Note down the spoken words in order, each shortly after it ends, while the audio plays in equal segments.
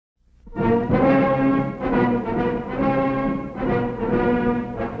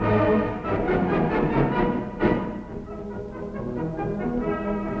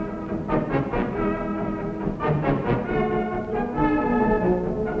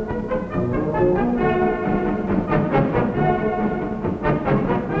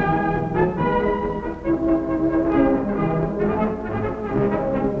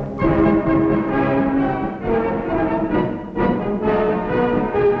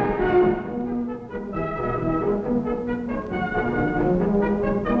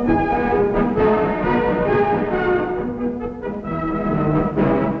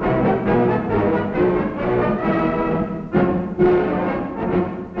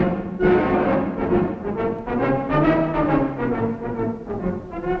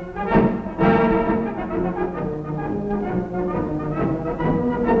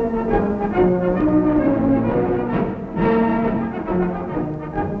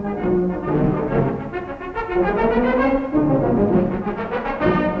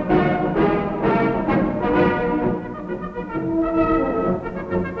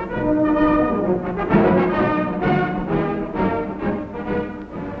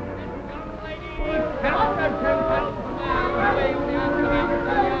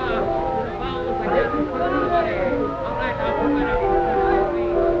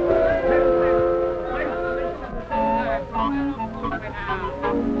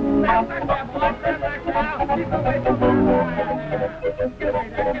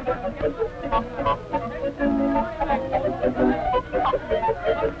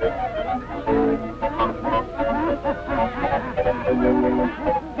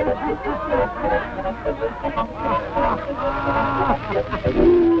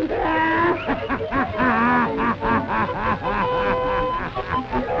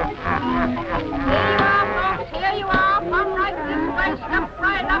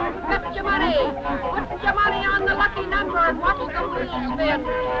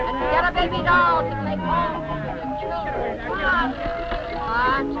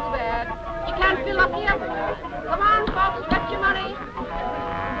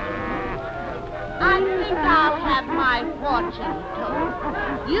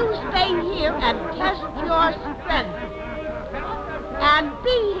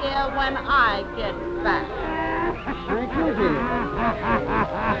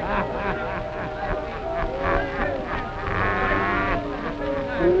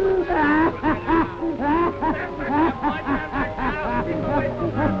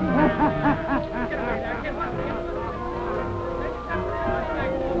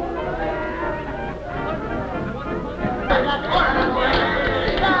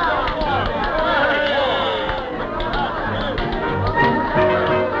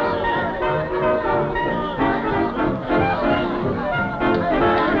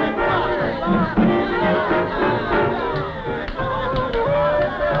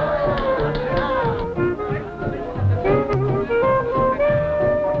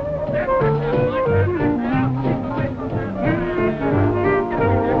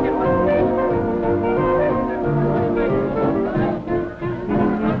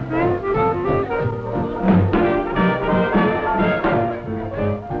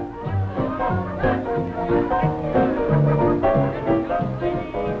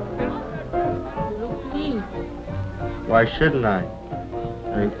Why shouldn't I?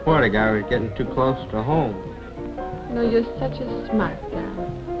 The reporter guy was getting too close to home. No, you're such a smart guy.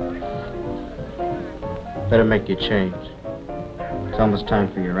 Better make your change. It's almost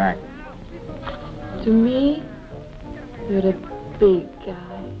time for your act. To me, you're a big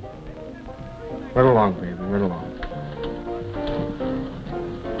guy. Run along, baby, run along.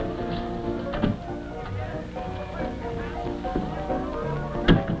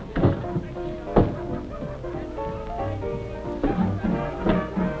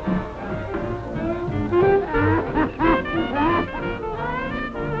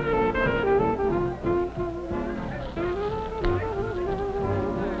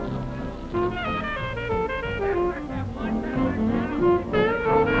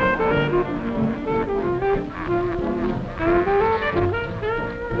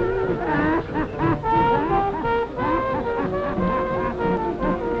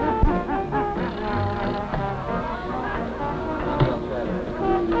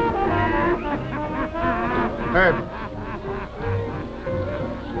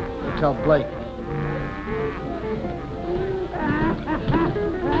 Tell Blake.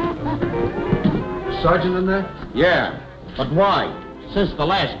 Sergeant in there? Yeah, but why? Since the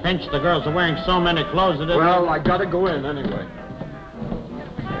last pinch, the girls are wearing so many clothes that... Well, I gotta go in anyway.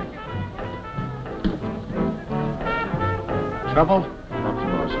 Trouble? Nothing,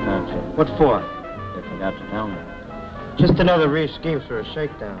 boss. That's it. What for? You forgot to tell me. Just another Reeves schemes for a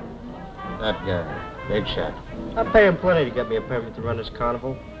shakedown. That guy, big shot. I'll pay him plenty to get me a permit to run this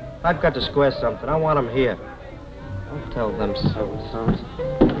carnival. I've got to square something. I want him here. I'll tell them so.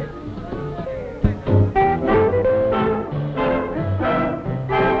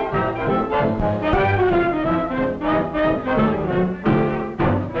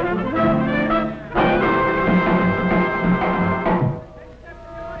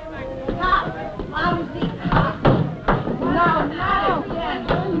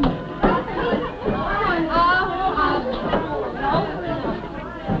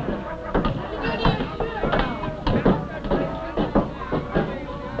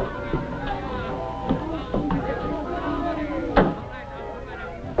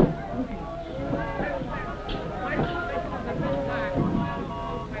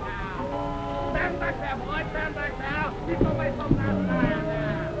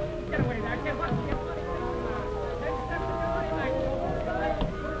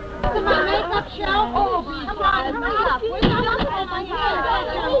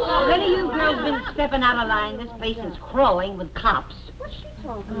 When have you girls been stepping out of line? This place is crawling with cops. What's she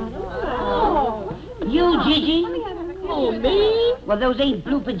talking about? You, Gigi? Oh, me? Well, those ain't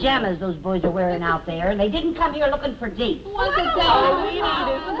blue pajamas those boys are wearing out there, and they didn't come here looking for dates. What's it that we need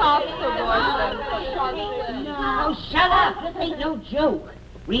is cops to Oh, shut up. This ain't no joke.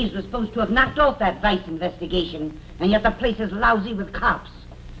 Reeves was supposed to have knocked off that vice investigation, and yet the place is lousy with cops.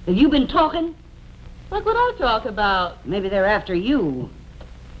 Have you been talking? Like what I talk about? Maybe they're after you.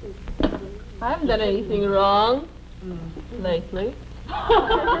 I haven't done anything wrong. Lately.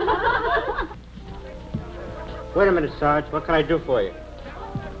 Wait a minute, Sarge. What can I do for you?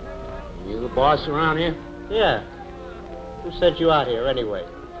 You the boss around here? Yeah. Who sent you out here, anyway?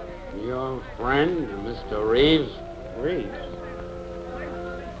 Your friend, Mr. Reeves? Reeves.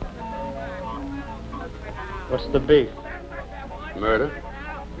 What's the beef? Murder?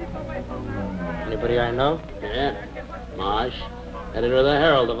 Anybody I know? Yeah. Marsh, editor of the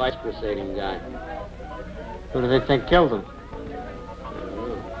Herald, the vice crusading guy. Who do they think killed him?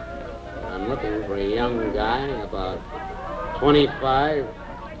 I'm looking for a young guy, about 25,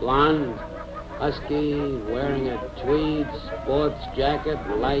 blonde, husky, wearing a tweed sports jacket,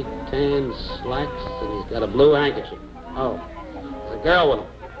 light tan slacks, and he's got a blue handkerchief. Oh. There's a girl with him.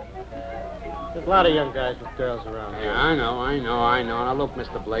 There's a lot of young guys with girls around here. Yeah, I know. Now, look,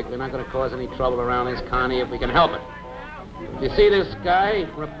 Mr. Blake, we're not going to cause any trouble around this county if we can help it. If you see this guy,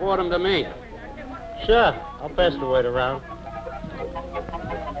 report him to me. Sure. I'll pass the word around.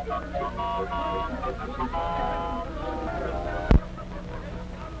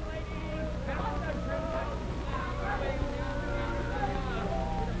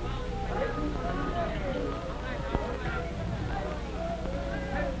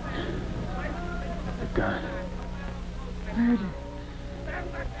 God. Murder.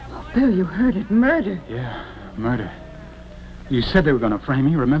 Oh, Bill, you heard it. Murder. Yeah, murder. You said they were going to frame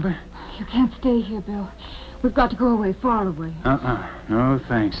me, remember? You can't stay here, Bill. We've got to go away, far away. No,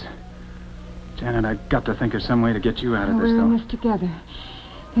 thanks. Janet, I got to think of some way to get you out of this, We're in though. this together.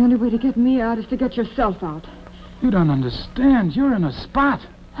 The only way to get me out is to get yourself out. You don't understand. You're in a spot.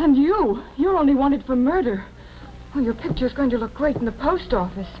 And you're only wanted for murder. Oh, your picture's going to look great in the post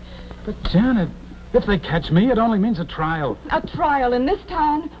office. But, Janet, if they catch me, it only means a trial. A trial in this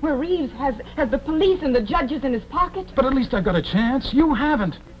town where Reeves has the police and the judges in his pocket? But at least I've got a chance. You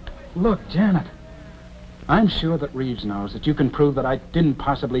haven't. Look, Janet, I'm sure that Reeves knows that you can prove that I didn't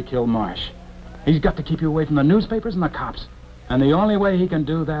possibly kill Marsh. He's got to keep you away from the newspapers and the cops. And the only way he can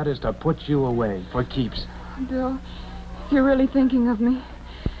do that is to put you away for keeps. Bill, you're really thinking of me.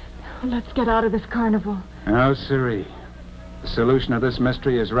 Let's get out of this carnival. No, sirree. The solution of this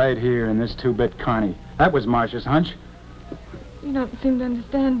mystery is right here in this two-bit carny. That was Marsh's hunch. You don't seem to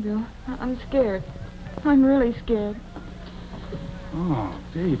understand, Bill. I'm scared. I'm really scared. Oh,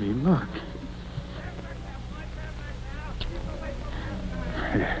 baby, look.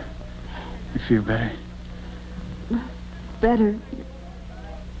 There. You feel better? Better.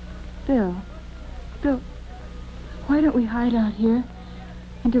 Bill, why don't we hide out here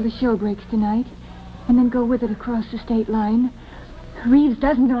until the show breaks tonight, and then go with it across the state line? Reeves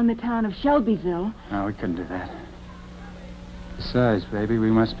doesn't own the town of Shelbyville. No, we couldn't do that. Besides, baby,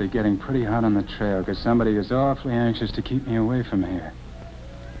 we must be getting pretty hot on the trail, because somebody is awfully anxious to keep me away from here.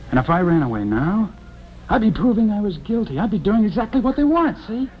 And if I ran away now, I'd be proving I was guilty. I'd be doing exactly what they want,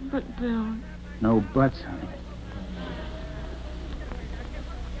 see? But, Bill... No buts, honey.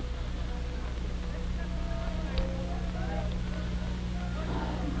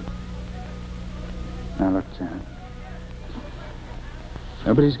 Now, look, Janet.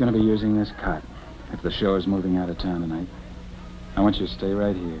 Nobody's going to be using this cot if the show is moving out of town tonight. I want you to stay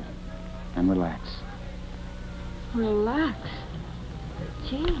right here and relax. Relax?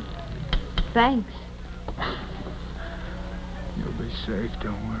 Gee, thanks. You'll be safe,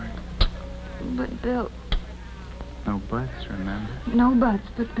 don't worry. But, Bill... No buts, remember? No buts,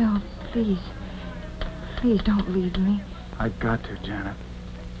 but, Bill, please. Please don't leave me. I've got to, Janet.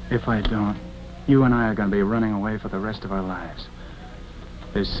 If I don't, you and I are going to be running away for the rest of our lives.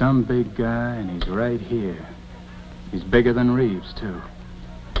 There's some big guy, and he's right here. He's bigger than Reeves, too.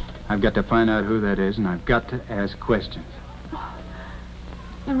 I've got to find out who that is, and I've got to ask questions.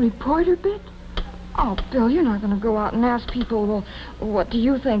 A reporter bit? Oh, Bill, you're not going to go out and ask people, well, what do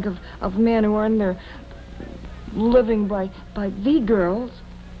you think of men who earn their living by the girls?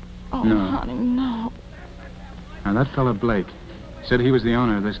 Oh, No. Honey, no. Now, that fella Blake said he was the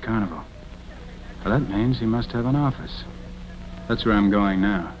owner of this carnival. Well, that means he must have an office. That's where I'm going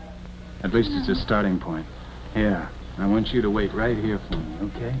now. At least it's a starting point. Yeah, I want you to wait right here for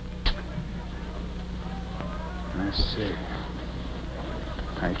me, okay? Let's see.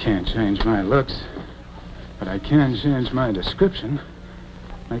 I can't change my looks, but I can change my description.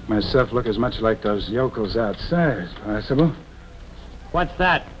 Make myself look as much like those yokels outside as possible. What's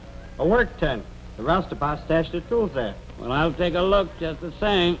that? A work tent. The roustabout stashed their tools there. Well, I'll take a look just the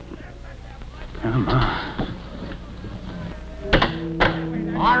same. Come on.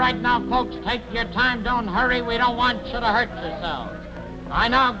 All right, now, folks, take your time. Don't hurry. We don't want you to hurt yourselves. I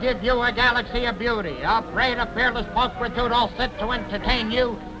now give you a galaxy of beauty, a parade of fearless pulchritude all set to entertain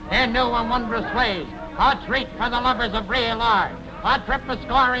you in new and wondrous ways. A treat for the lovers of real art. A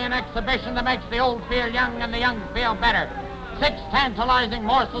Triposcorian exhibition that makes the old feel young and the young feel better. 6 tantalizing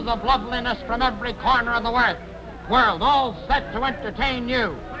morsels of loveliness from every corner of the world, all set to entertain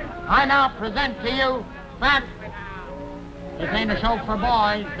you. I now present to you Matt. This ain't a show for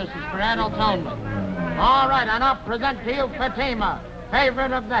boys. This is for adults only. All right, I now present to you Fatima,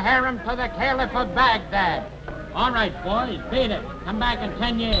 favorite of the harem to the Caliph of Baghdad. All right, boys, beat it. Come back in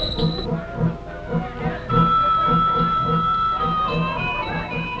 10 years.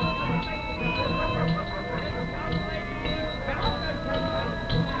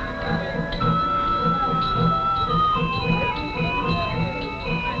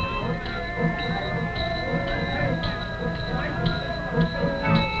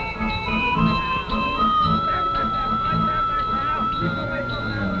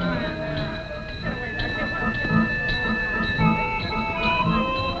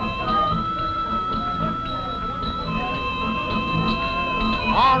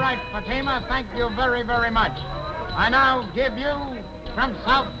 All right, Fatima, thank you very, very much. I now give you, from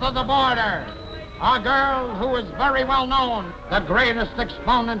south of the border, a girl who is very well known, the greatest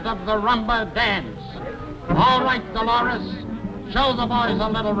exponent of the rumba dance. All right, Dolores, show the boys a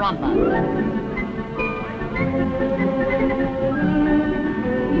little rumba.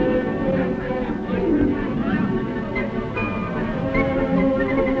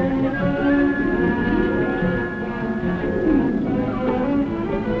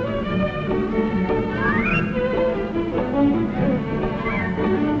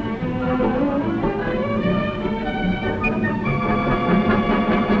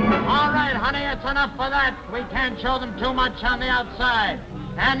 Enough for that. We can't show them too much on the outside.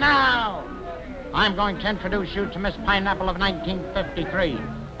 And now, I'm going to introduce you to Miss Pineapple of 1953,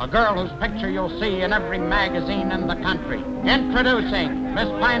 a girl whose picture you'll see in every magazine in the country. Introducing Miss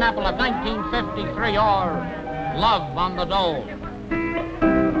Pineapple of 1953, or Love on the Dole.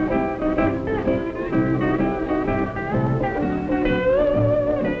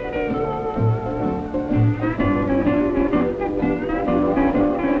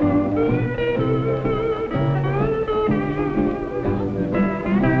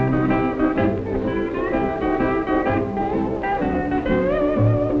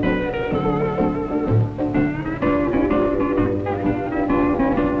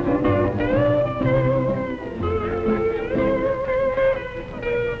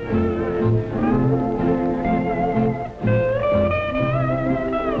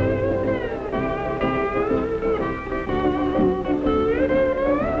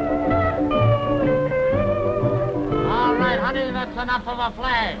 Enough of a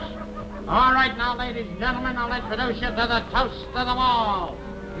flash. All right, now, ladies and gentlemen, I'll introduce you to the toast of them all,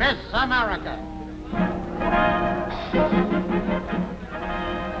 Miss America.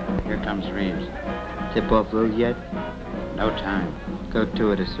 Here comes Reeves. Tip off Lou yet? No time. Go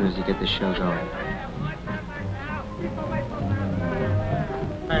to it as soon as you get the show going.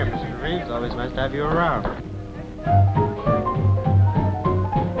 Hey, Mr. Reeves, always nice to have you around.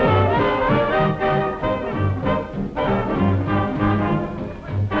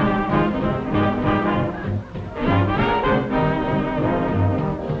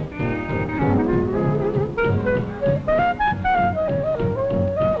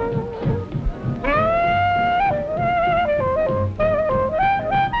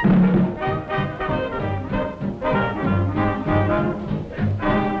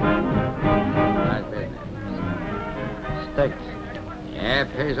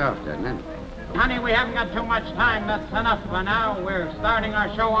 off, doesn't it? Honey, we haven't got too much time. That's enough for now. We're starting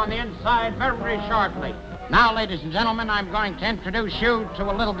our show on the inside very shortly. Now, ladies and gentlemen, I'm going to introduce you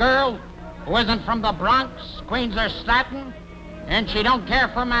to a little girl who isn't from the Bronx, Queens, or Staten, and she don't care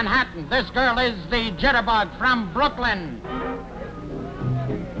for Manhattan. This girl is the Jitterbug from Brooklyn. I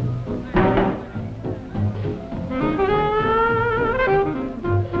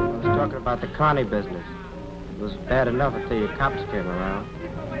was talking about the Connie business. It was bad enough until your cops came around.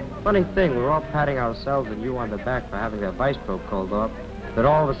 Funny thing, we were all patting ourselves and you on the back for having that vice probe called off. Then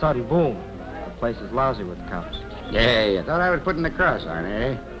all of a sudden, boom, the place is lousy with cops. Yeah, you thought I was putting the cross on,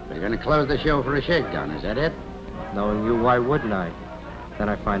 eh? We're going to close the show for a shakedown, is that it? Knowing you, why wouldn't I? Then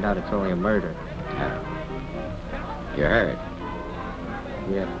I find out it's only a murder. Oh. You heard.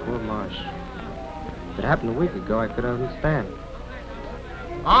 Yeah, poor Marsh. If it happened a week ago, I could understand.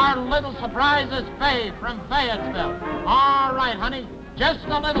 Our little surprise is Faye from Fayetteville. All right, honey. Just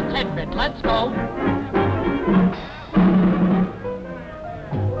a little tidbit. Let's go.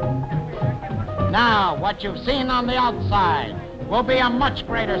 Now, what you've seen on the outside will be a much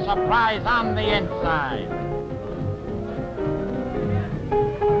greater surprise on the inside.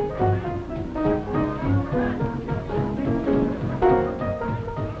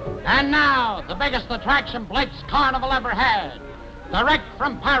 And now, the biggest attraction Blake's Carnival ever had. Direct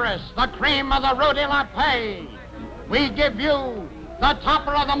from Paris, the cream of the Rue de la Paix. We give you the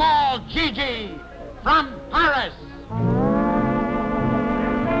topper of them all, Gigi, from Paris.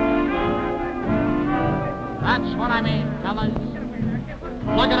 That's what I mean, fellas.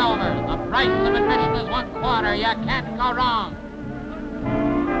 Look it over. The price of admission is $1/4. You can't go wrong.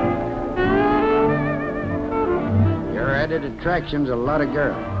 Your added attraction's a lot of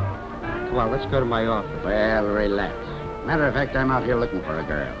girls. Come on, let's go to my office. Well, relax. Matter of fact, I'm out here looking for a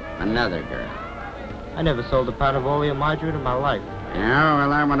girl. Another girl. I never sold a pound of oleum margarine in my life. Yeah,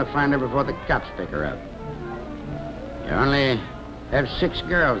 well, I want to find her before the cops pick her up. You only have 6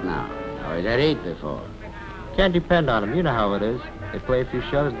 girls now. Always had 8 before. Can't depend on them. You know how it is. They play a few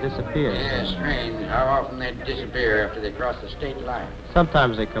shows and disappear. Yeah, strange how often they disappear after they cross the state line.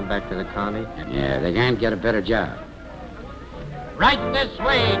 Sometimes they come back to the county. Yeah, they can't get a better job. Right this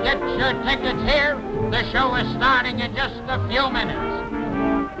way. Get your tickets here. The show is starting in just a few minutes.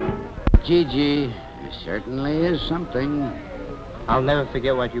 Gigi certainly is something. I'll never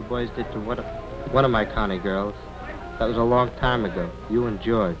forget what you boys did to one of my Connie girls. That was a long time ago. You and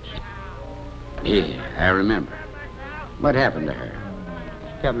George. Yeah, I remember. What happened to her?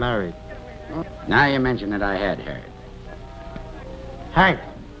 She got married. Now you mention it, I had heard. Hank.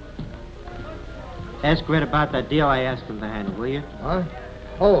 Ask Red about that deal I asked him to handle, will you? What?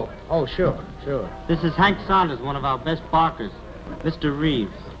 Oh, sure. This is Hank Saunders, one of our best barkers. Mr.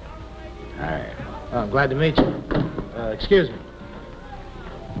 Reeves. All right. I'm glad to meet you. Excuse me.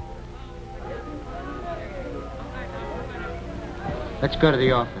 Let's go to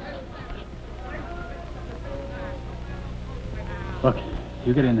the office. Look,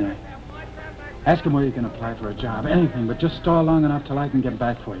 you get in there. Ask him where you can apply for a job. Anything, but just stall long enough till I can get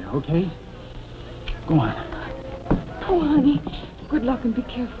back for you, okay? Go on. Oh, honey. Good luck and be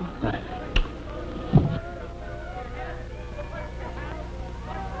careful. Right.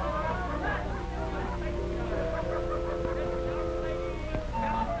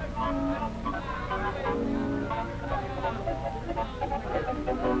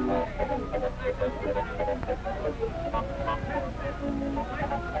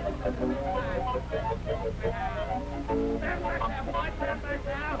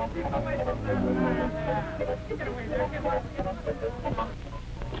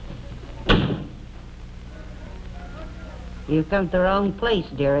 You've come to the wrong place,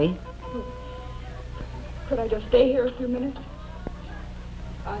 dearie. Could I just stay here a few minutes?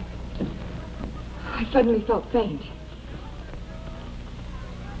 I suddenly felt faint.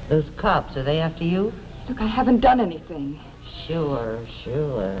 Those cops, are they after you? Look, I haven't done anything. Sure.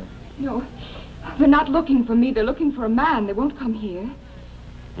 No, they're not looking for me. They're looking for a man. They won't come here.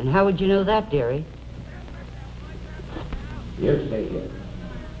 And how would you know that, dearie? You stay here.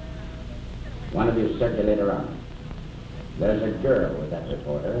 One of you circulate around. There's a girl with that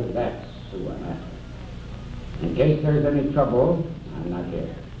reporter. That's who I'm after. In case there's any trouble, I'm not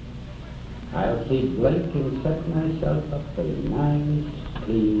here. I'll see Blake and set myself up a nice,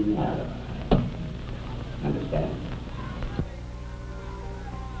 clean alibi. Understand?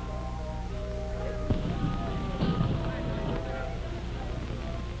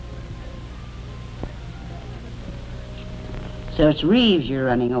 So it's Reeves you're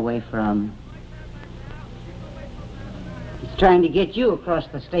running away from. He's trying to get you across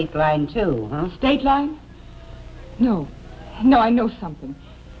the state line, too, huh? State line? No, I know something.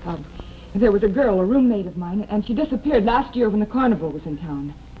 There was a girl, a roommate of mine, and she disappeared last year when the carnival was in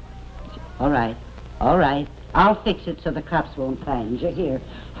town. All right. I'll fix it so the cops won't find you. Here.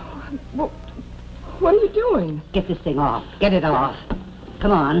 Well, what are you doing? Get this thing off. Get it off.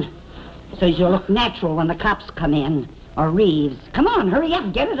 Come on. So you'll look natural when the cops come in. Or Reeves. Come on, hurry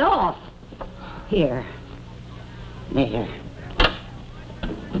up. Get it off. Here. There.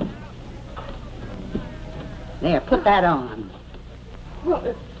 There, put that on.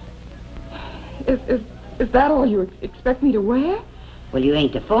 Well, is that all you expect me to wear? Well, you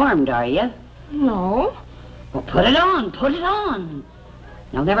ain't deformed, are you? No. Well, put it on. Put it on.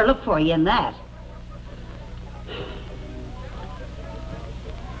 They'll never look for you in that.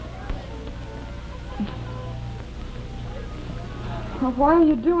 Well, why are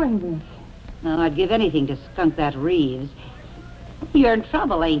you doing this? Well, I'd give anything to skunk that Reeves. You're in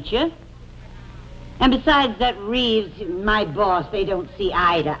trouble, ain't you? And besides, that Reeves, my boss, they don't see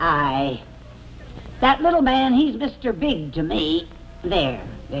eye to eye. That little man, he's Mr. Big to me. There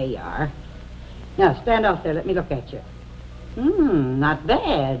you are. Now, stand off there. Let me look at you. Not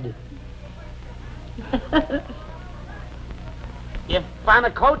bad. You found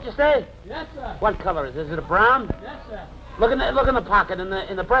a coat, you say? Yes, sir. What color is it? Is it a brown? Yes, sir. Look in the pocket, in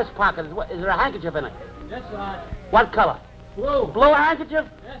the breast pocket. Is there a handkerchief in it? Yes, sir. What color? Blue. Blue handkerchief?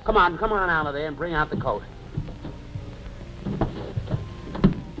 Yes. Come on out of there and bring out the coat.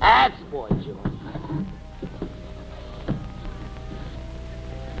 That's boy, George.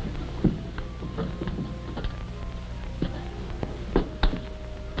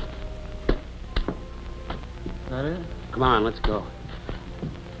 That it? Come on, let's go.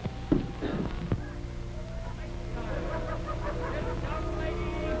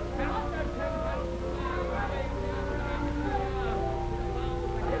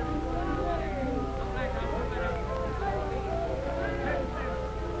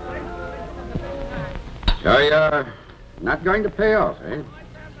 So you're not going to pay off, eh?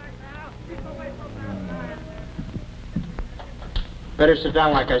 Better sit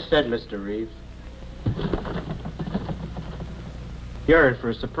down like I said, Mr. Reeves. You're in for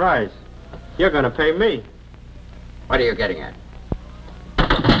a surprise. You're going to pay me. What are you getting at?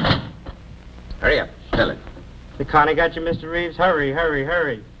 Hurry up, spill it. The Connie got you, Mr. Reeves?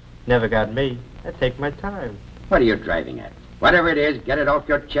 Hurry. Never got me. I take my time. What are you driving at? Whatever it is, get it off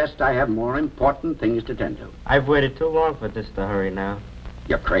your chest. I have more important things to tend to. I've waited too long for this to hurry now.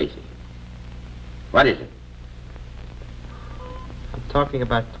 You're crazy. What is it? I'm talking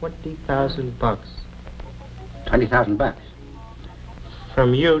about $20,000. $20,000.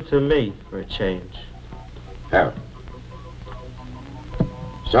 From you to me, for a change. Oh.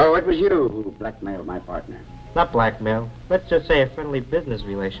 So it was you who blackmailed my partner. Not blackmail. Let's just say a friendly business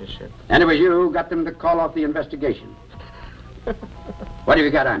relationship. And it was you who got them to call off the investigation. What have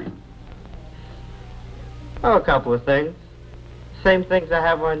you got on him? Oh, a couple of things. Same things I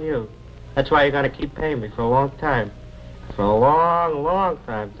have on you. That's why you're going to keep paying me for a long time. For a long, long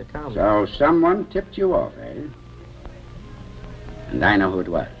time to come. So someone tipped you off, eh? And I know who it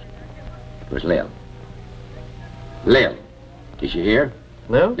was. It was Lil. Lil. Is she here?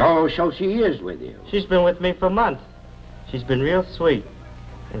 Lil? Oh, so she is with you. She's been with me for months. She's been real sweet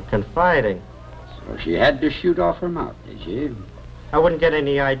and confiding. So she had to shoot off her mouth, did she? I wouldn't get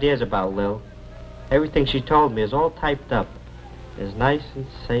any ideas about Lil. Everything she told me is all typed up. It's nice and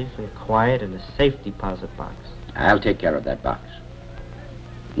safe and quiet in a safe deposit box. I'll take care of that box.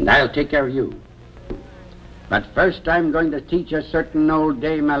 And I'll take care of you. But first I'm going to teach a certain old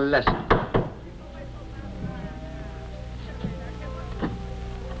dame a lesson.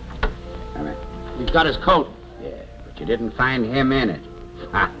 Come here. You've got his coat. Yeah, but you didn't find him in it.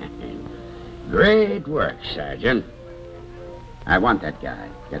 Fine. Great work, Sergeant. I want that guy.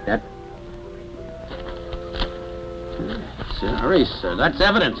 Get that? Sorry, sir. That's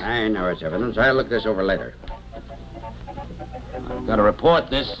evidence. I know it's evidence. I'll look this over later. I've got to report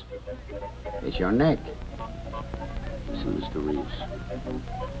this. It's your neck. Listen, Mr. Reeves.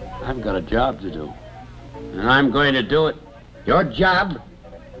 I've got a job to do. And I'm going to do it. Your job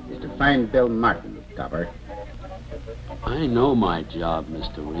is to find Bill Martin, Copper. I know my job,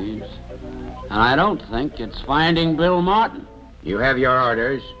 Mr. Reeves. And I don't think it's finding Bill Martin. You have your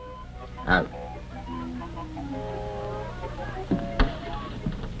orders. Out.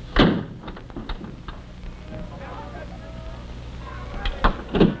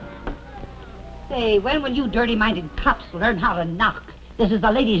 Say, when will you dirty-minded cops learn how to knock? This is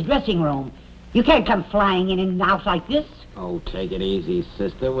the ladies' dressing room. You can't come flying in and out like this. Oh, take it easy,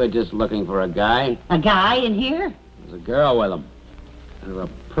 sister. We're just looking for a guy. A guy in here? There's a girl with him. There's a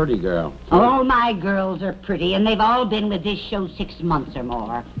pretty girl. All my girls are pretty, and they've all been with this show 6 months or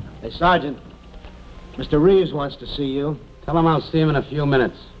more. Hey, Sergeant. Mr. Reeves wants to see you. Tell him I'll see him in a few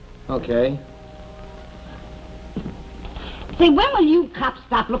minutes. Okay. Say, when will you cops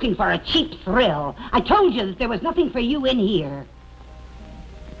stop looking for a cheap thrill? I told you that there was nothing for you in here.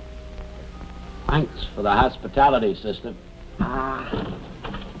 Thanks for the hospitality, sister. Ah.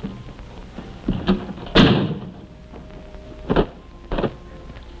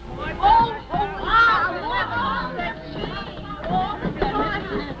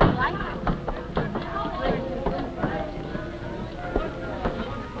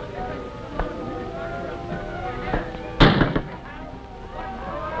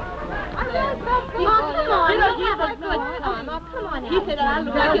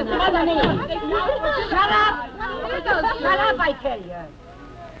 Shut up, I tell you.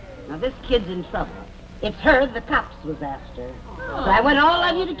 Now, this kid's in trouble. It's her the cops was after. So I want all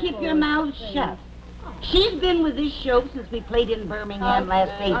of you to keep your mouths shut. She's been with this show since we played in Birmingham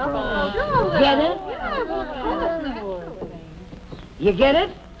last April. Get it? You get it?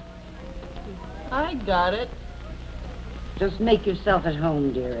 I got it. Just make yourself at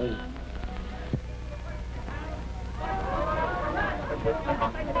home, dearie.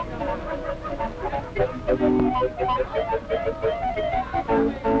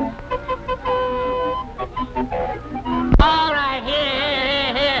 All right,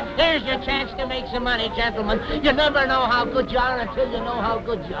 here's your chance to make some money, gentlemen. You never know how good you are until you know how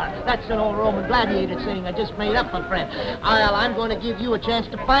good you are. That's an old Roman gladiator saying I just made up, my friend. I'm going to give you a chance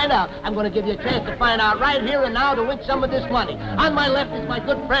to find out. I'm going to give you a chance to find out right here and now to win some of this money. On my left is my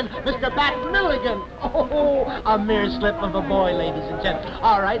good friend, Mr. Bat Milligan. Oh, a mere slip of a boy, ladies and gentlemen.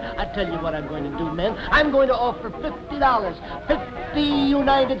 All right, I'll tell you what I'm going to do, men. I'm going to offer $50, 50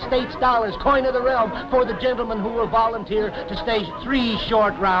 United States dollars, coin of the realm, for the gentleman who will volunteer to stage 3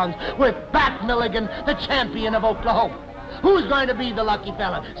 short rounds with Bat Milligan, the champion of Oklahoma. Who's going to be the lucky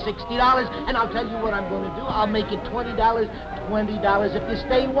fella? $60, and I'll tell you what I'm going to do. I'll make it $20, $20 if you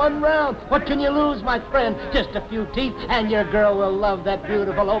stay 1 round. What can you lose, my friend? Just a few teeth, and your girl will love that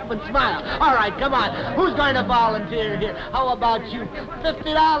beautiful open smile. All right, come on. Who's going to volunteer here? How about you?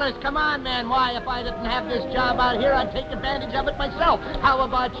 $50. Come on, man. Why, if I didn't have this job out here, I'd take advantage of it myself. How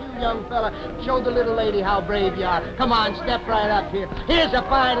about you, young fella? Show the little lady how brave you are. Come on, step right up here. Here's a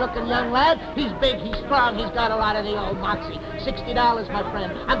fine-looking young lad. He's big, he's strong, he's got a lot of the old moxie. $60, my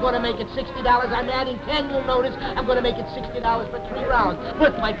friend. I'm going to make it $60. I'm adding 10, you'll notice. I'm going to make it $60 for 3 rounds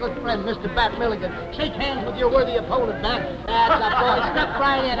with my good friend, Mr. Bat Milligan. Shake hands with your worthy opponent, man. That's a boy. Step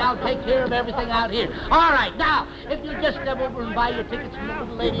right in. I'll take care of everything out here. All right, now, if you just step over and buy your tickets from the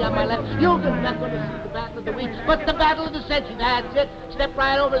little lady on my left, you're not going to see the battle of the week, but the battle of the century. That's it. Step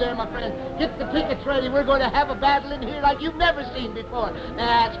right over there, my friend. Get the tickets ready. We're going to have a battle in here like you've never seen before.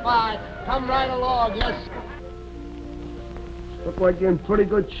 That's fine. Come right along, yes. Look like you're in pretty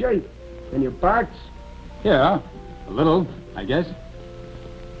good shape. And your box? Yeah, a little, I guess.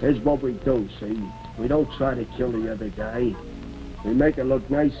 Here's what we do, see? We don't try to kill the other guy. We make it look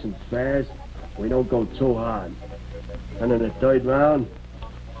nice and fast. We don't go too hard. And in the 3rd round,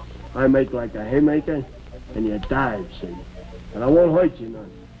 I make like a haymaker, and you dive, see? And I won't hurt you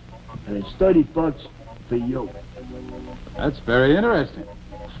none. And it's $30 for you. That's very interesting.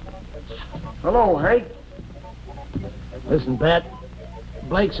 Hello, Hank. Listen, Bat.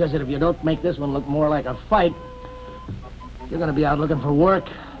 Blake says that if you don't make this one look more like a fight, you're going to be out looking for work.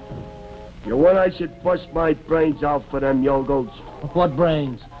 You want I should bust my brains out for them yogos? What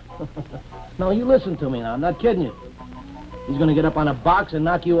brains? No, you listen to me now. I'm not kidding you. He's going to get up on a box and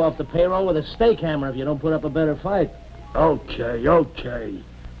knock you off the payroll with a stake hammer if you don't put up a better fight. Okay, okay.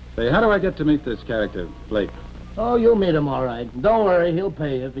 Say, how do I get to meet this character, Blake? Oh, you'll meet him all right. Don't worry, he'll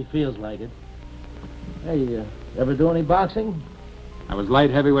pay you if he feels like it. Hey, you ever do any boxing? I was light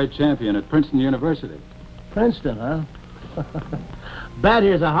heavyweight champion at Princeton University. Princeton, huh? Bat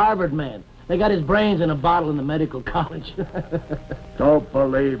here's a Harvard man. They got his brains in a bottle in the medical college. Don't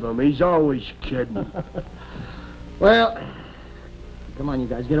believe him. He's always kidding. Well, come on, you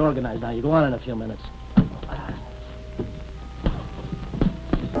guys. Get organized now. You go on in a few minutes.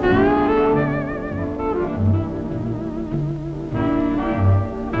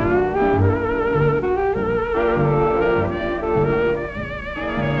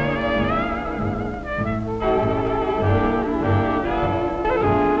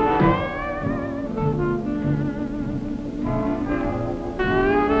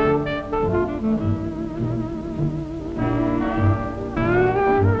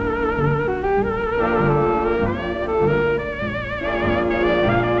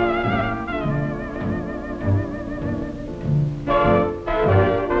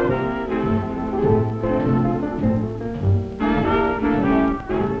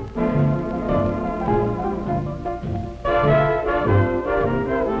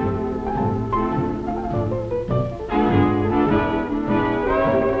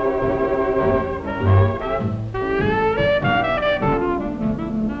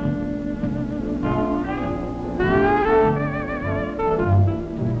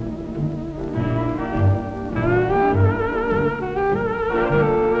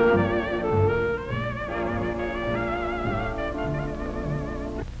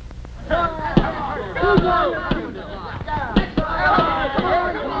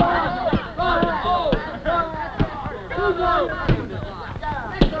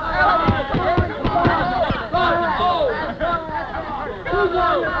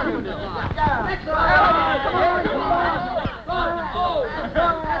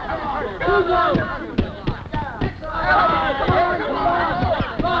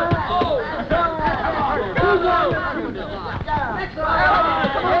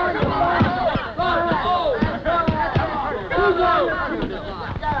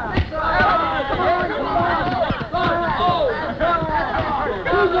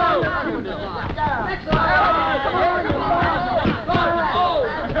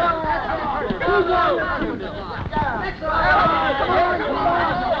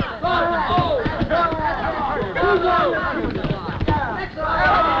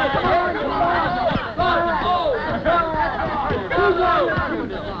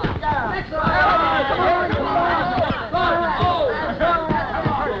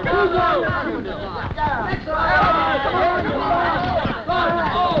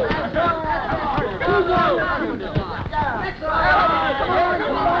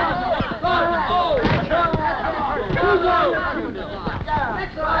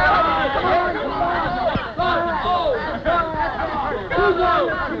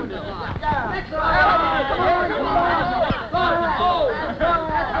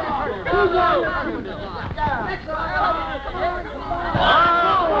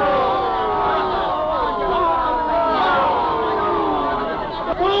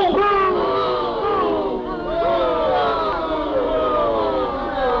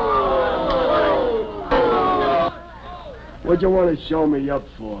 What'd you want to show me up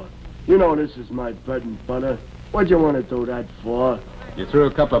for? You know this is my bread and butter. What'd you want to do that for? You threw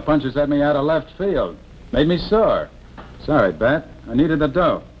a couple of punches at me out of left field. Made me sore. Sorry, Bat. I needed the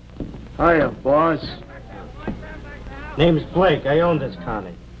dough. Hiya, boss. Name's Blake. I own this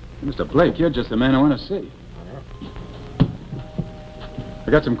Connie. Mr. Blake, you're just the man I want to see.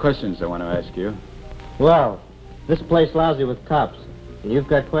 I got some questions I want to ask you. Well, this place lousy with cops. And you've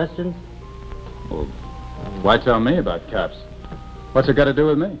got questions? Well, why tell me about cops? What's it got to do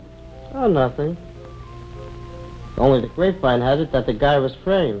with me? Oh, nothing. Only the grapevine has it that the guy was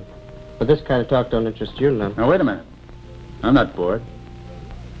framed. But this kind of talk don't interest you none. Now, wait a minute. I'm not bored.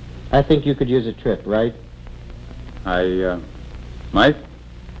 I think you could use a trip, right? Might?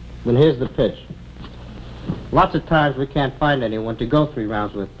 Then here's the pitch. Lots of times we can't find anyone to go 3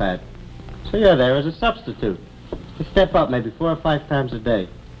 rounds with Pat. So you're there as a substitute. You step up maybe 4 or 5 times a day.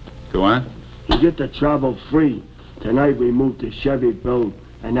 Go on. You get the travel free. Tonight we move to Chevy Bill,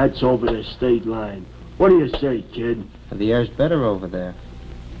 and that's over the state line. What do you say, kid? The air's better over there.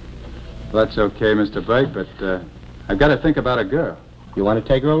 Well, that's okay, Mr. Blake, but I've got to think about a girl. You want to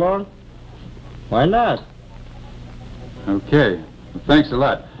take her along? Why not? Okay. Well, thanks a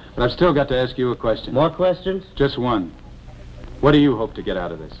lot. But I've still got to ask you a question. More questions? Just one. What do you hope to get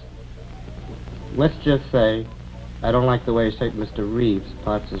out of this? Let's just say I don't like the way St. Mr. Reeves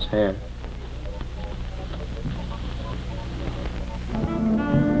parts his hair.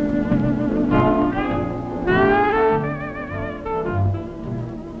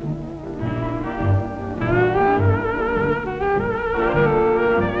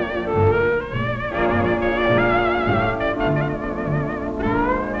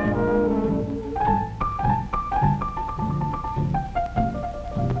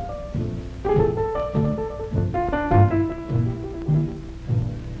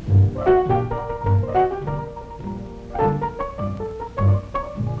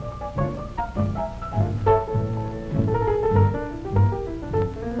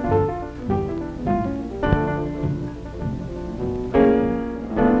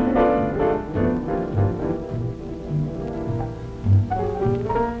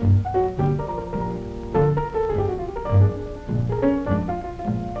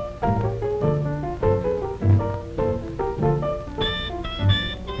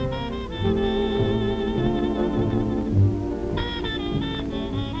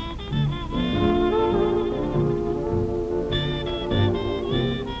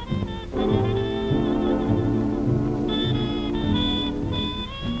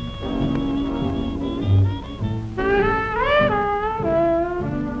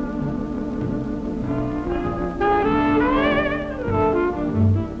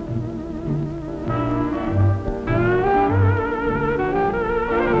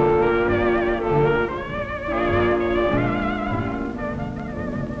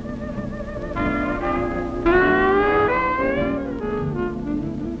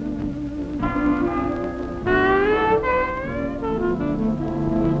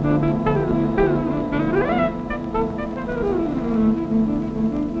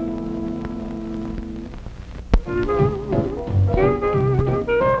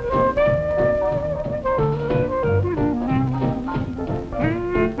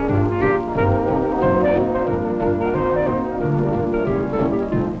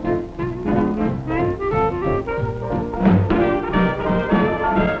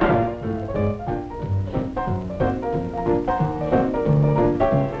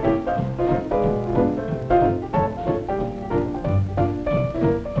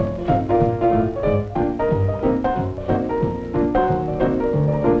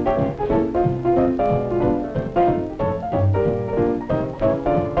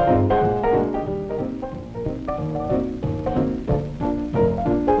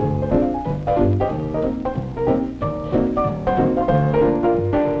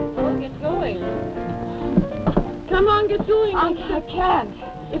 doing it. I can't.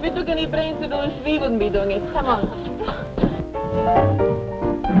 If it took any brains to do this, we wouldn't be doing it. Come on.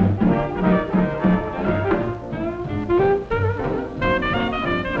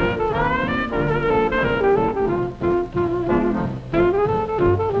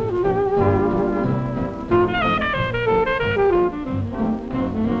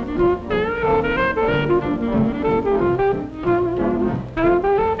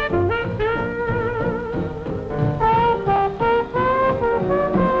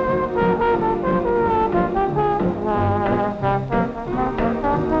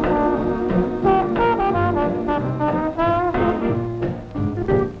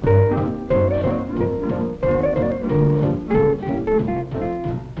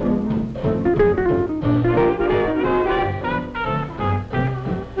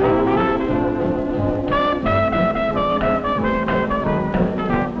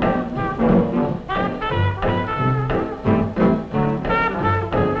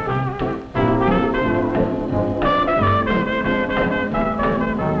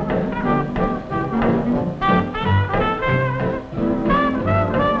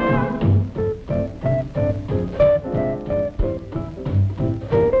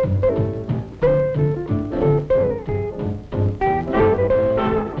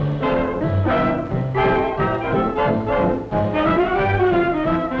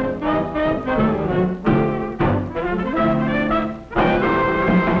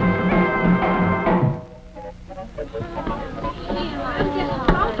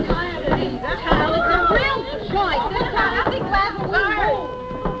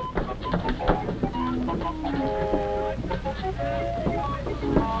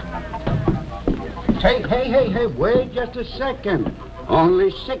 Hey, wait just a second.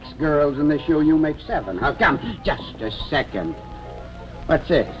 Only 6 girls in the show, you make 7. How come? Just a second. What's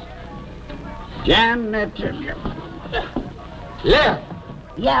this? Janet... Lil!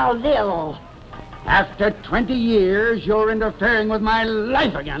 Yeah, Lil. After 20 years, you're interfering with my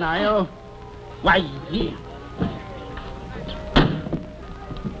life again, are you? Why, yeah.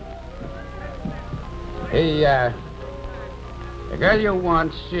 Hey, the girl you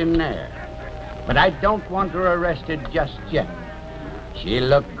want's in there. But I don't want her arrested just yet. She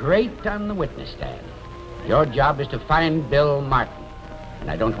looked great on the witness stand. Your job is to find Bill Martin. And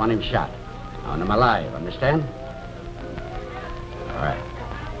I don't want him shot. I want him alive, understand? All right.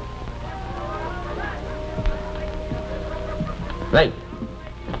 Blake,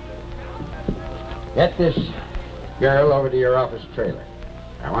 get this girl over to your office trailer.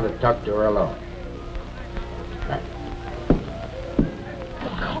 I want to talk to her alone. Right.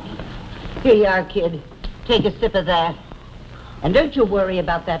 Here you are, kid. Take a sip of that. And don't you worry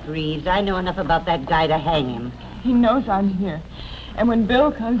about that Reeves. I know enough about that guy to hang him. He knows I'm here. And when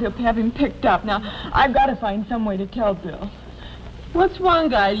Bill comes, he'll have him picked up. Now, I've got to find some way to tell Bill. What's one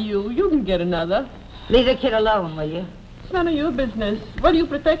guy to you? You can get another. Leave the kid alone, will you? It's none of your business. What are you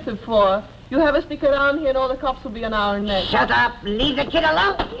protected for? You have us stick around here and all the cops will be on our neck. Shut up. Leave the kid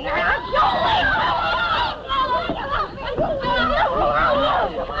alone.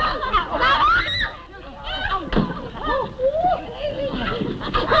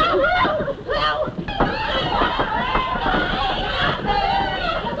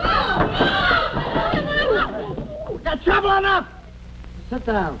 Got trouble enough. Sit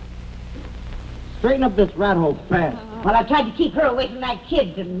down. Straighten up this rat hole fast. Well, I tried to keep her away from that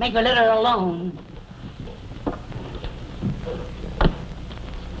kid to make her let her alone.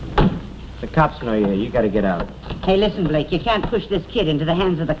 The cops know you're here. You gotta get out. Hey, listen, Blake, you can't push this kid into the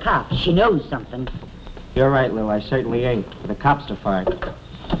hands of the cops. She knows something. You're right, Lil. I certainly ain't. The cops to find.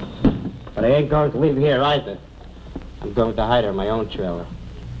 But I ain't going to leave here either. I'm going to hide her in my own trailer.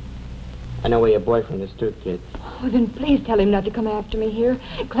 I know where your boyfriend is too, kid. Oh, then please tell him not to come after me here.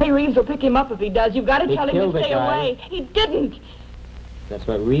 Clay Reeves will pick him up if he does. You've got to tell him to stay away. He didn't. That's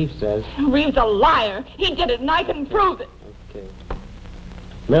what Reeves says. Reeves a liar. He did it, and I can prove it. Okay.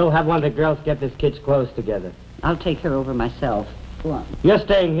 Lil, have one of the girls get this kid's clothes together. I'll take her over myself. Go on. You're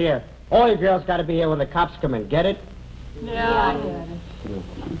staying here. All you girls got to be here when the cops come in. Get it? Yeah, I get it.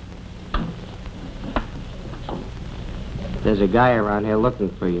 There's a guy around here looking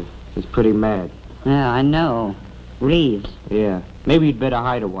for you. He's pretty mad. Yeah, I know. Reeves. Yeah. Maybe you'd better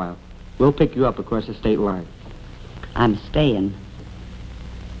hide a while. We'll pick you up across the state line. I'm staying.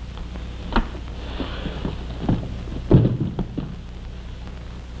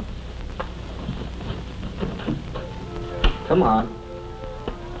 Come on.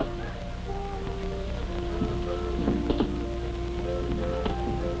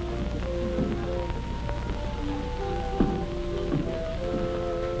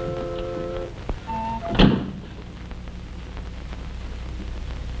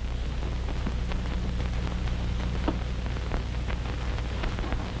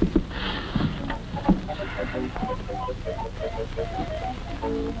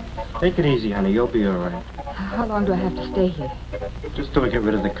 Take it easy, honey. You'll be all right. How long do I have to stay here? Just till we get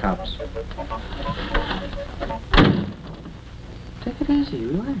rid of the cops. Take it easy.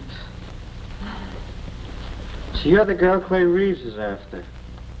 Relax. So you're the girl Clay Reeves is after.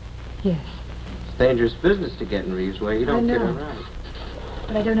 Yes. It's dangerous business to get in Reeves' way. You don't get around.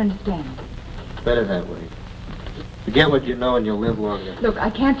 But I don't understand. Better that way. Forget what you know and you'll live longer. Look,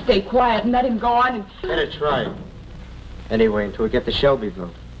 I can't stay quiet and let him go on and... Better try. Anyway, until we get to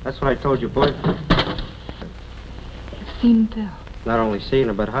Shelbyville. That's what I told your boyfriend. You've seen Bill. Not only seen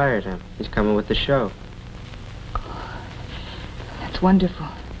him, but hired him. He's coming with the show. That's wonderful.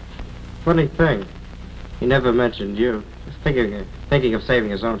 Funny thing, he never mentioned you. Just thinking of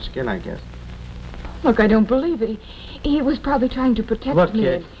saving his own skin, I guess. Look, I don't believe it. He was probably trying to protect Look, me.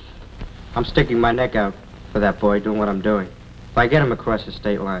 kid, I'm sticking my neck out for that boy doing what I'm doing. If I get him across the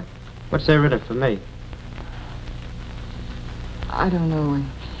state line, what's there in it for me? I don't know.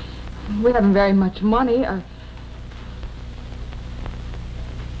 We haven't very much money. I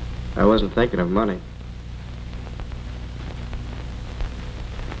wasn't thinking of money.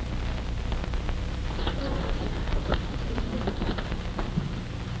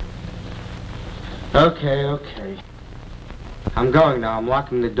 Okay. I'm going now. I'm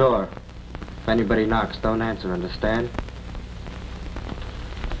locking the door. If anybody knocks, don't answer, understand?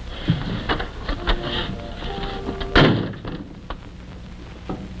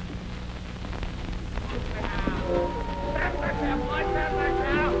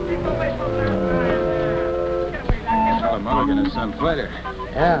 Mulligan is some fighter.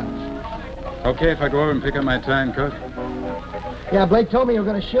 Yeah. Okay if I go over and pick up my time, Cook? Yeah, Blake told me you were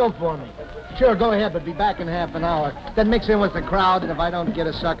going to shill for me. Sure, go ahead, but be back in half an hour. Then mix in with the crowd, and if I don't get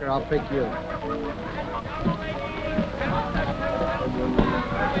a sucker, I'll pick you.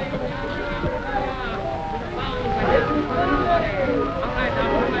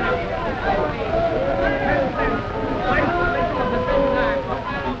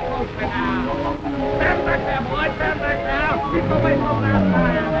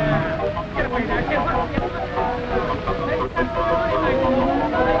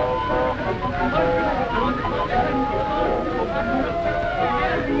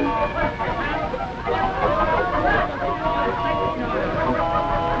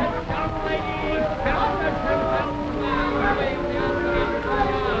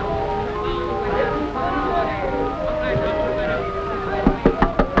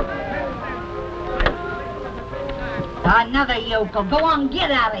 Another yokel. Go on,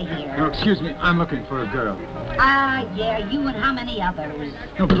 get out of here. No, excuse me. I'm looking for a girl. Ah, yeah, you and how many others?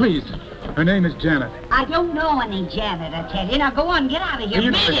 No, please. Her name is Janet. I don't know any Janet, I tell you. Now, go on, get out of here.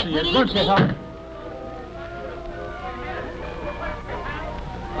 You Beat never it, see will it. you? Don't you help?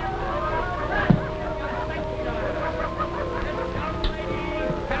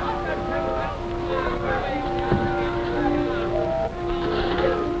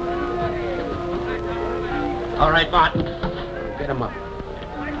 All right, Martin. Get him up.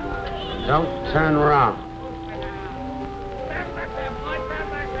 Don't turn around.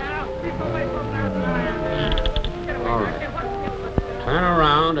 All right. Turn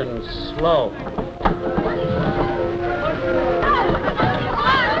around and slow.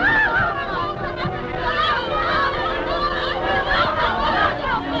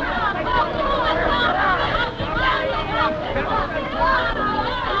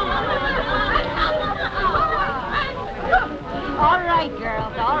 All right,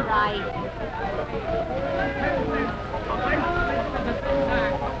 girls, all right.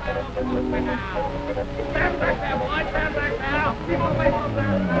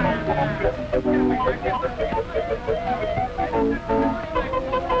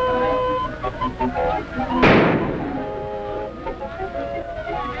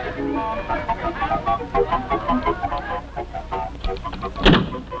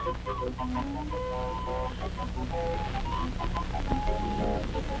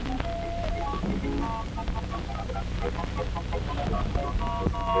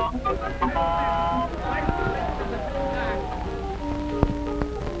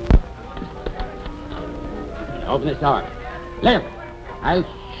 Open this door. Liv, I'll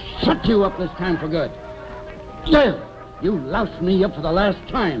shut you up this time for good. Liv, you loused me up for the last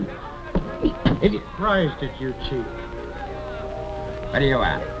time. Idiot. Surprised at you, Chief. What do you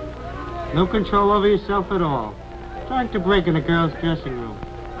want? No control over yourself at all. Trying to break in a girl's dressing room.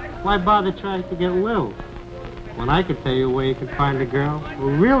 Why bother trying to get Lil? When I could tell you where you can find a girl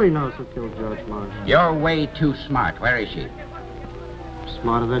who really knows who killed George Marsh. You're way too smart. Where is she?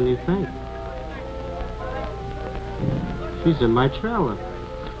 Smarter than you think. She's in my trailer.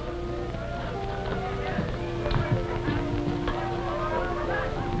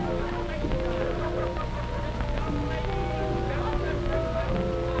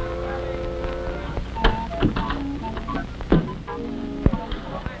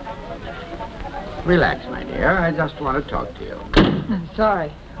 Relax, my dear. I just want to talk to you. I'm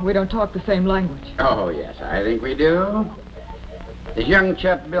sorry. We don't talk the same language. Oh, yes, I think we do. This young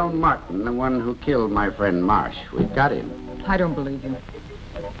chap, Bill Martin, the one who killed my friend Marsh, we've got him. I don't believe you.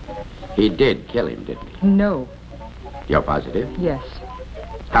 He did kill him, didn't he? No. You're positive? Yes.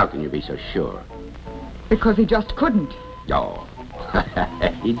 How can you be so sure? Because he just couldn't. Oh.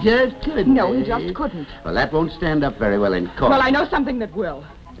 He just couldn't. No, he just couldn't. Well, that won't stand up very well in court. Well, I know something that will.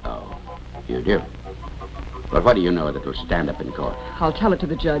 Oh, you do? But what do you know that will stand up in court? I'll tell it to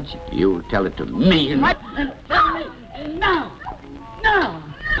the judge. You'll tell it to me? What? Tell me now! Now!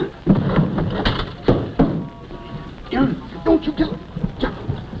 Don't you tell it.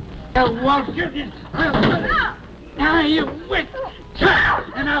 Won't you? Now you wait.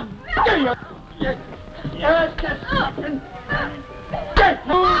 And I'll do you. You're just and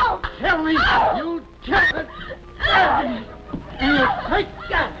tell me. You tell it. And you take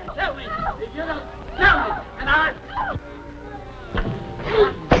that. Tell me. If you don't tell me, and I...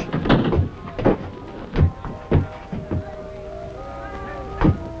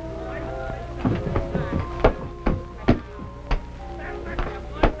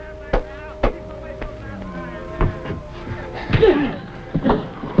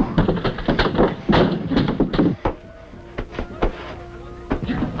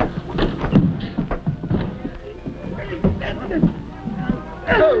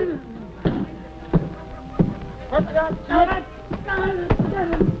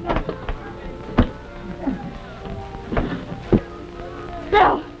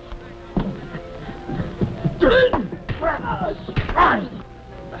 Bill!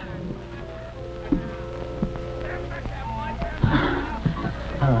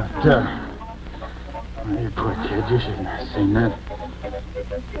 Oh, Doug. You poor kid, you shouldn't have seen that.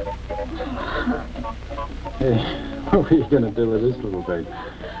 Hey, what were you going to do with this little baby?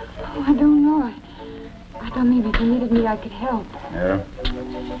 Oh, I don't know. I thought maybe if you needed me, I could help. Yeah?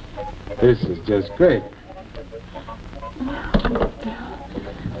 This is just great.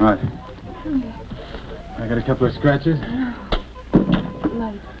 What? I got a couple of scratches.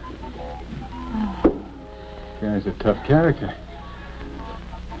 Light. Oh. Guy's a tough character.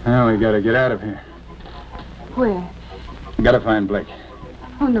 Now we gotta get out of here. Where? Gotta find Blake.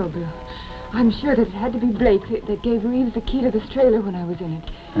 Oh, no, Bill. I'm sure that it had to be Blake that gave Reeves the key to this trailer when I was in it.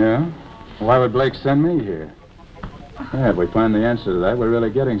 Yeah? Why would Blake send me here? Yeah, if we find the answer to that, we're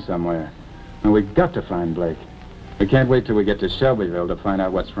really getting somewhere. And we've got to find Blake. We can't wait till we get to Shelbyville to find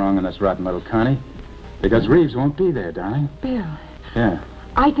out what's wrong in this rotten little Connie. Because Reeves won't be there, darling. Bill. Yeah.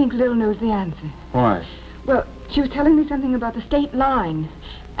 I think Lil knows the answer. Why? Well, she was telling me something about the state line.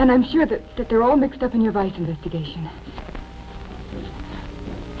 And I'm sure that they're all mixed up in your vice investigation.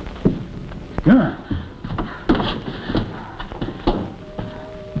 Yeah.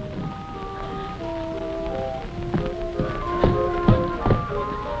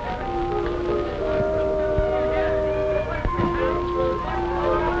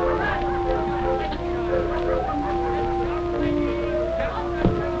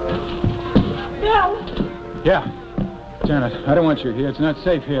 Yeah. Janet, I don't want you here. It's not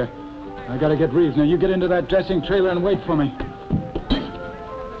safe here. I gotta get Reeves. Now you get into that dressing trailer and wait for me.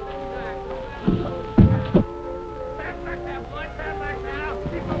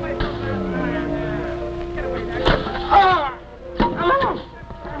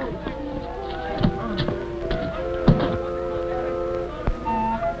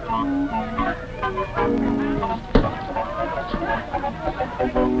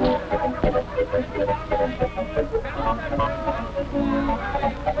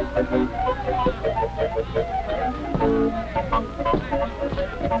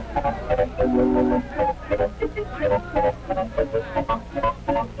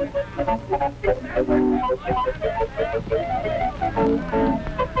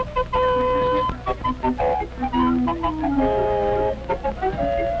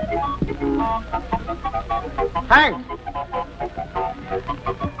 Hank!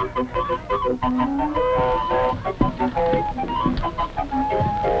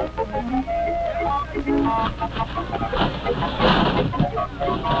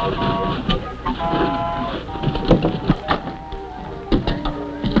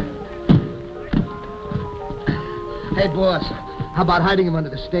 Hey, boss, how about hiding him under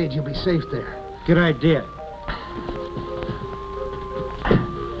the stage? You'll be safe there. Good idea.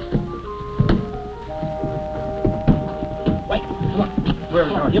 Wait, come on. Where are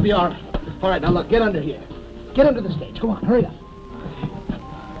we going? You'll be all right. All right, now look, get under here. Get under the stage. Come on, hurry up.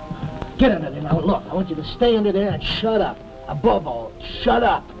 Get under there. Now, look, I want you to stay under there and shut up. Above all, shut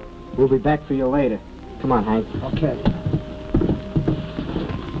up. We'll be back for you later. Come on, Hank. Okay.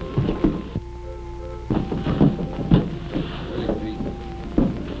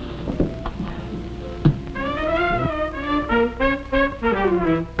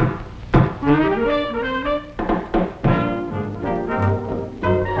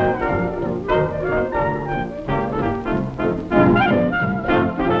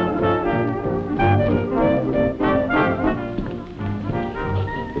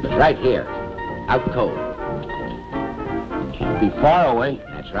 Right here. Out cold. Can't be far away.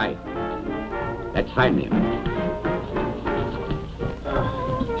 That's right. Let's find him.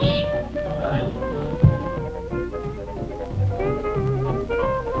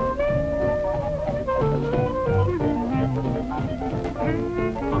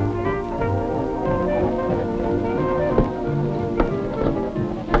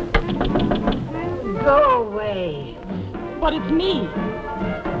 Go away. But it's me.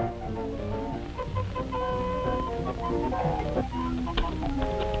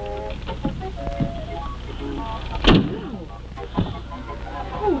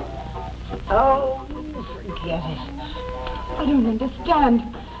 Oh, forget it. I don't understand.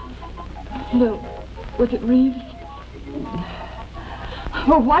 No, was it Reeves?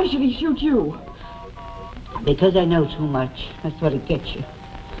 Well, why should he shoot you? Because I know too much. That's what it gets you.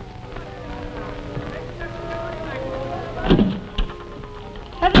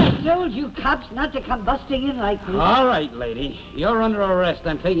 Haven't I told you cops not to come busting in like this? All right, lady. You're under arrest.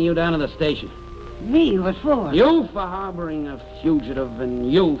 I'm taking you down to the station. Me? What for? You for harboring a fugitive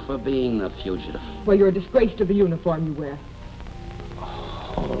and you for being the fugitive. Well, you're a disgrace to the uniform you wear.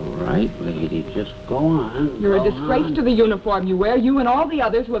 All right, lady. Just go on. You're Go a disgrace on. to the uniform you wear, you and all the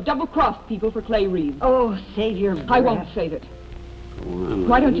others who have double-crossed people for Clay Reeves. Oh, save your breath. I won't save it. Go on,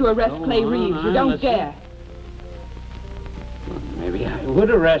 Why don't lady. you arrest Go Clay on, Reeves? You I don't listen. dare. Maybe I would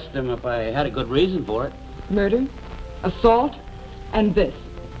arrest him if I had a good reason for it. Murder, assault, and this.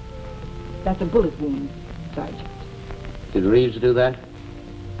 That's a bullet wound, Sergeant. Did Reeves do that?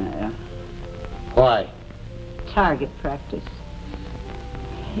 Why? Target practice.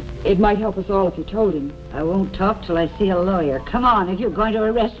 It might help us all if you told him. I won't talk till I see a lawyer. Come on, if you're going to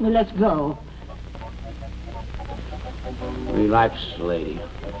arrest me, let's go. Relax, lady.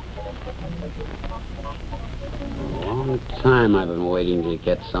 A long time I've been waiting to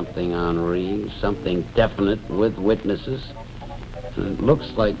get something on Reeves, something definite with witnesses. And it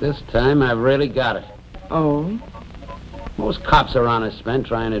looks like this time I've really got it. Oh? Most cops are honest men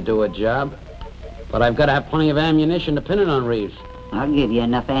trying to do a job. But I've got to have plenty of ammunition to pin it on Reeves. I'll give you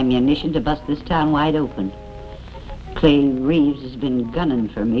enough ammunition to bust this town wide open. Clay Reeves has been gunning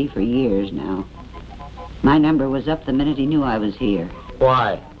for me for years now. My number was up the minute he knew I was here.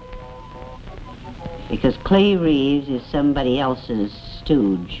 Why? Because Clay Reeves is somebody else's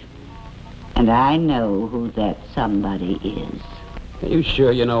stooge. And I know who that somebody is. Are you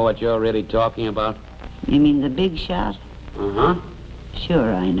sure you know what you're really talking about? You mean the big shot? Uh-huh.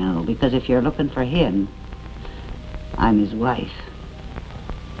 Sure I know, because if you're looking for him, I'm his wife.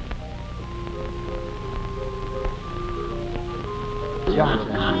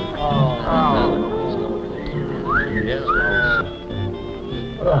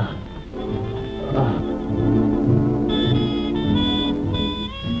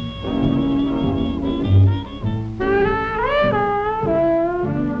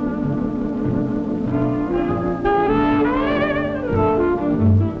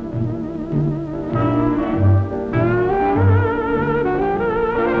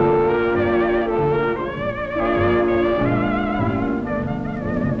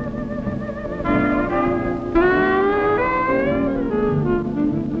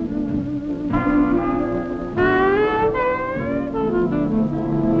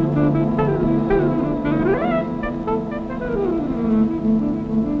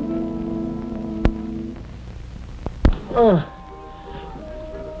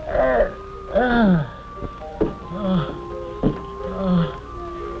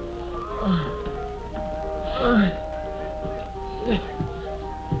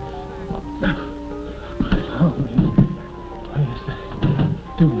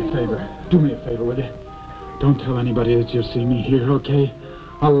 Do me a favor, will you? Don't tell anybody that you see me here, okay?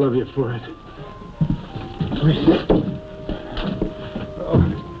 I'll love you for it. Please.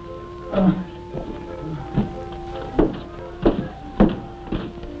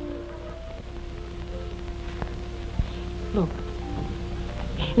 Look,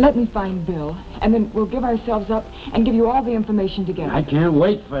 let me find Bill, and then we'll give ourselves up and give you all the information together. I can't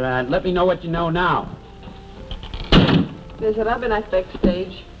wait for that. Let me know what you know now. There's a rubberneck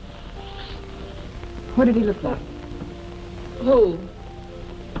backstage. What did he look like? Who?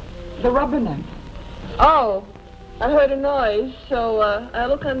 The rubberneck. Oh, I heard a noise, so I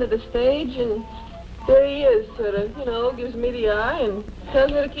look under the stage, and there he is, sort of, gives me the eye and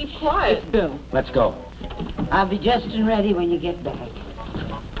tells me to keep quiet. It's Bill. Let's go. I'll be just and ready when you get back.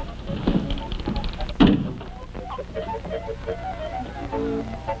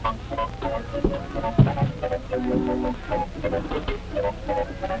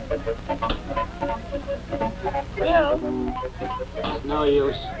 Bill? It's no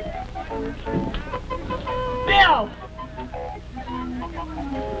use. Bill!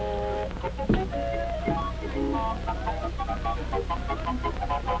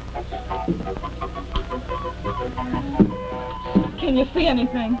 Can you see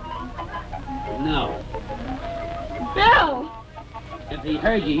anything? No. Bill! If he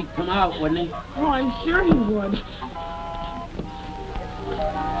heard you, he'd come out, wouldn't he? Oh, I'm sure he would.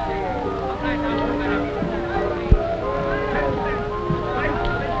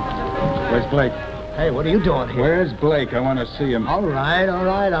 Where's Blake? Hey, what are you doing here? Where's Blake? I want to see him. All right,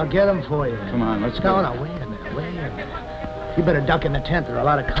 I'll get him for you. Come on, let's go. No, wait a minute. You better duck in the tent. There are a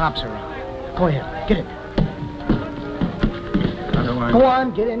lot of cops around. Go ahead, get in. Go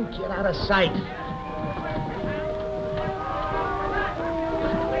on, get in, get out of sight.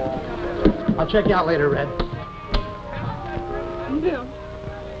 I'll check you out later, Red.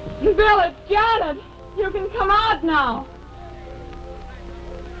 Bill, it's Janet. You can come out now.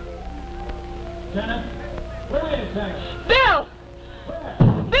 Janet, where are you, Janet? Bill!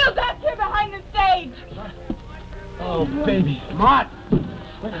 Bill, that's here behind the stage. Oh, baby. Mart!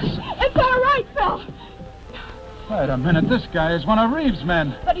 It's all right, Phil. Wait a minute, this guy is one of Reeves'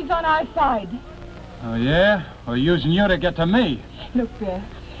 men. But he's on our side. Oh, yeah? Or using you to get to me? Look, Bill,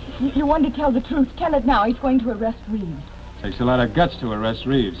 you want to tell the truth. Tell it now. He's going to arrest Reeves. Takes a lot of guts to arrest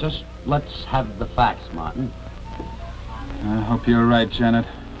Reeves. Just let's have the facts, Martin. I hope you're right, Janet.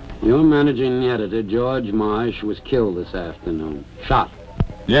 Your managing editor, George Marsh, was killed this afternoon. Shot.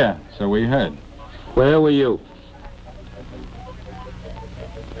 Yeah, so we heard. Where were you?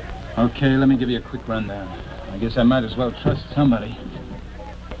 Okay, let me give you a quick rundown. I guess I might as well trust somebody.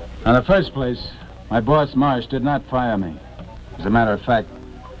 In the first place, my boss, Marsh, did not fire me. As a matter of fact,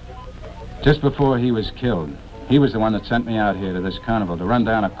 just before he was killed, he was the one that sent me out here to this carnival to run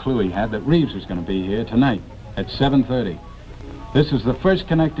down a clue he had that Reeves was going to be here tonight at 7:30. This was the first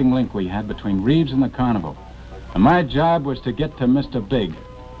connecting link we had between Reeves and the carnival. And my job was to get to Mr. Big.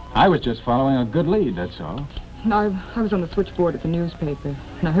 I was just following a good lead, that's all. I was on the switchboard at the newspaper,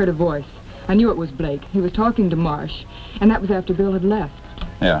 and I heard a voice. I knew it was Blake. He was talking to Marsh, and that was after Bill had left.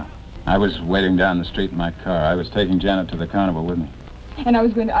 Yeah, I was waiting down the street in my car. I was taking Janet to the carnival with me. And I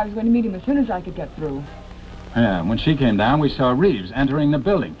was going to meet him as soon as I could get through. Yeah, when she came down, we saw Reeves entering the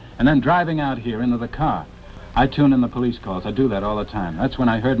building and then driving out here into the car. I tune in the police calls. I do that all the time. That's when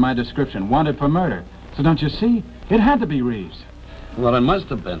I heard my description, wanted for murder. So don't you see? It had to be Reeves. Well, it must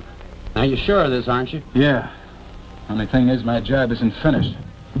have been. Now, you're sure of this, aren't you? Yeah. Only thing is, my job isn't finished.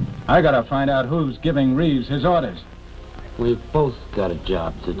 I gotta find out who's giving Reeves his orders. We've both got a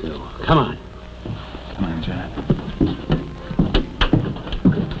job to do. Come on. Come on, Janet.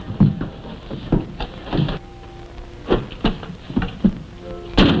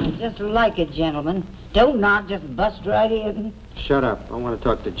 Just like it, gentlemen. Don't knock, just bust right in. Shut up. I want to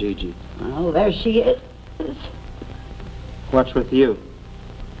talk to Gigi. Oh, there she is. What's with you?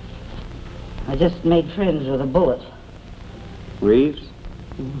 I just made friends with a bullet. Reeves?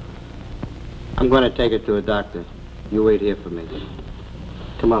 I'm going to take her to a doctor. You wait here for me.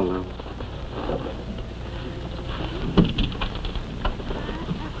 Come on, Lou.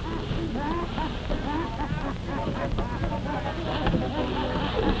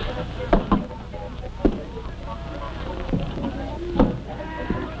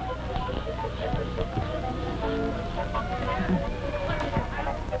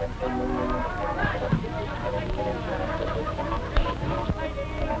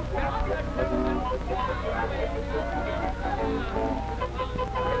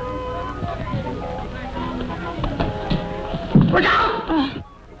 Look out!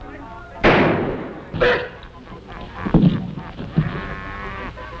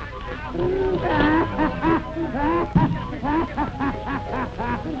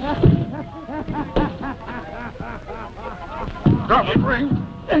 Drop it, ring.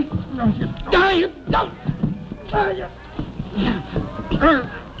 No, you don't. No, you don't.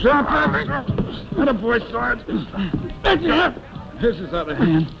 Drop it. Not a boy, Sarge. That's it. Here's his other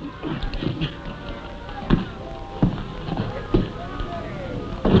hand.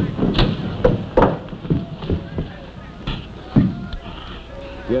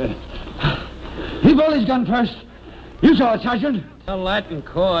 Good. He pulled his gun first. You saw it, Sergeant. Tell that in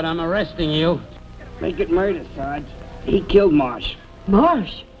court. I'm arresting you. Make it murder, Sarge. He killed Marsh.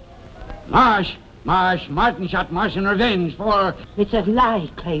 Marsh? Marsh! Martin shot Marsh in revenge for... It's a lie,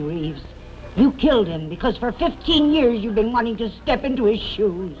 Clay Reeves. You killed him because for 15 years you've been wanting to step into his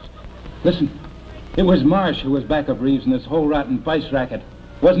shoes. Listen, it was Marsh who was back of Reeves in this whole rotten vice racket,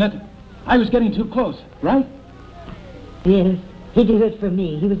 wasn't it? I was getting too close, right? Yes, he did it for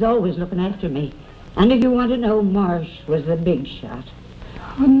me. He was always looking after me. And if you want to know, Marsh was the big shot.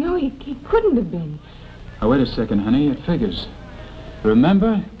 Oh, no, he couldn't have been. Oh, wait a second, honey. It figures.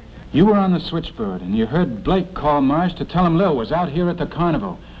 Remember, you were on the switchboard, and you heard Blake call Marsh to tell him Lil was out here at the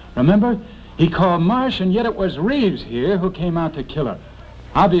carnival. Remember? He called Marsh, and yet it was Reeves here who came out to kill her.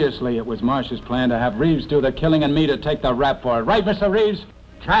 Obviously, it was Marsh's plan to have Reeves do the killing and me to take the rap for it. Right, Mr. Reeves?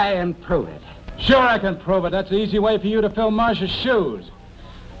 Try and prove it. Sure I can prove it. That's the easy way for you to fill Marsh's shoes.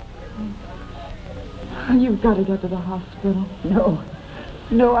 You've got to get to the hospital.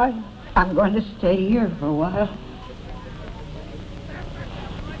 No, I'm going to stay here for a while.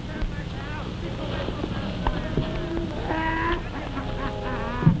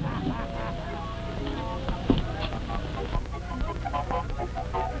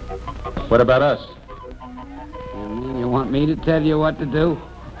 What about us? You mean you want me to tell you what to do?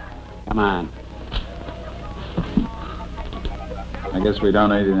 Come on. I guess we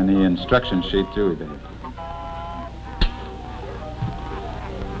don't need any instruction sheet, do we, Dave?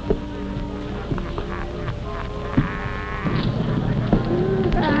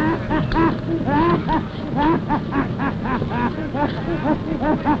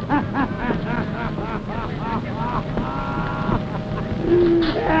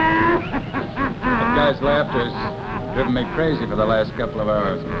 That guy's laughter's driven me crazy for the last couple of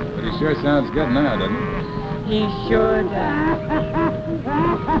hours. But he sure sounds good now, doesn't he? He sure does.